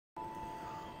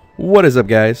What is up,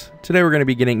 guys? Today we're going to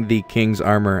be getting the King's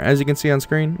armor. As you can see on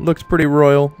screen, looks pretty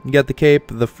royal. You got the cape,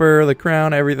 the fur, the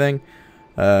crown, everything.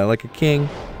 Like a king.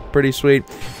 Pretty sweet.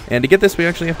 And to get this, we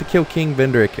actually have to kill King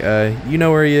Vendrick. You know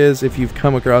where he is if you've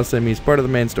come across him. He's part of the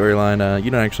main storyline.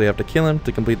 You don't actually have to kill him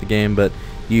to complete the game, but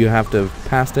you have to have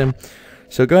passed him.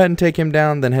 So go ahead and take him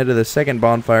down, then head to the second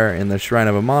bonfire in the Shrine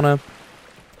of Amana.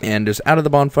 And just out of the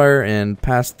bonfire and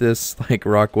past this like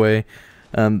rockway.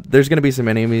 There's going to be some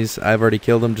enemies. I've already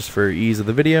killed them just for ease of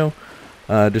the video.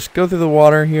 Just go through the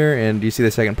water here, and you see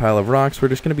the second pile of rocks. We're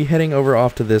just going to be heading over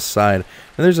off to this side.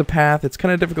 And there's a path. It's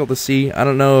kind of difficult to see. I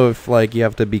don't know if like you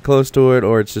have to be close to it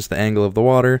or it's just the angle of the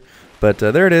water. But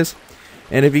there it is.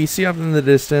 And if you see off in the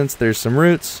distance, there's some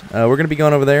roots. We're going to be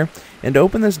going over there. And to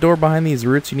open this door behind these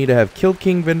roots, you need to have killed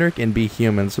King Vendrick and be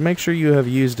human. So make sure you have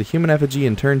used a human effigy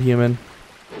and turned human.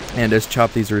 And just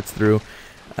chop these roots through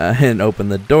and open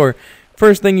the door.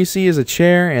 First thing you see is a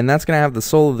chair, and that's going to have the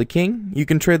soul of the king. You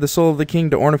can trade the soul of the king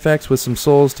to Ornifex with some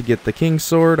souls to get the king's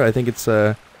sword. I think it's,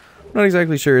 I'm not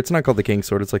exactly sure. It's not called the king's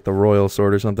sword. It's like the royal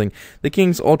sword or something. The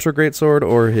king's ultra great sword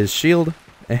or his shield.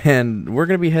 And we're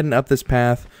going to be heading up this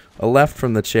path, a left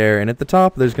from the chair. And at the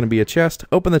top, there's going to be a chest.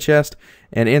 Open the chest,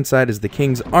 and inside is the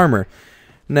king's armor.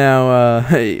 Now,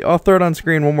 I'll throw it on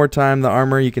screen one more time, the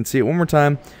armor. You can see it one more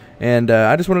time. And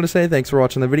I just wanted to say thanks for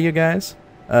watching the video, guys.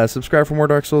 Subscribe for more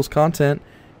Dark Souls content,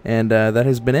 and that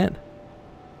has been it.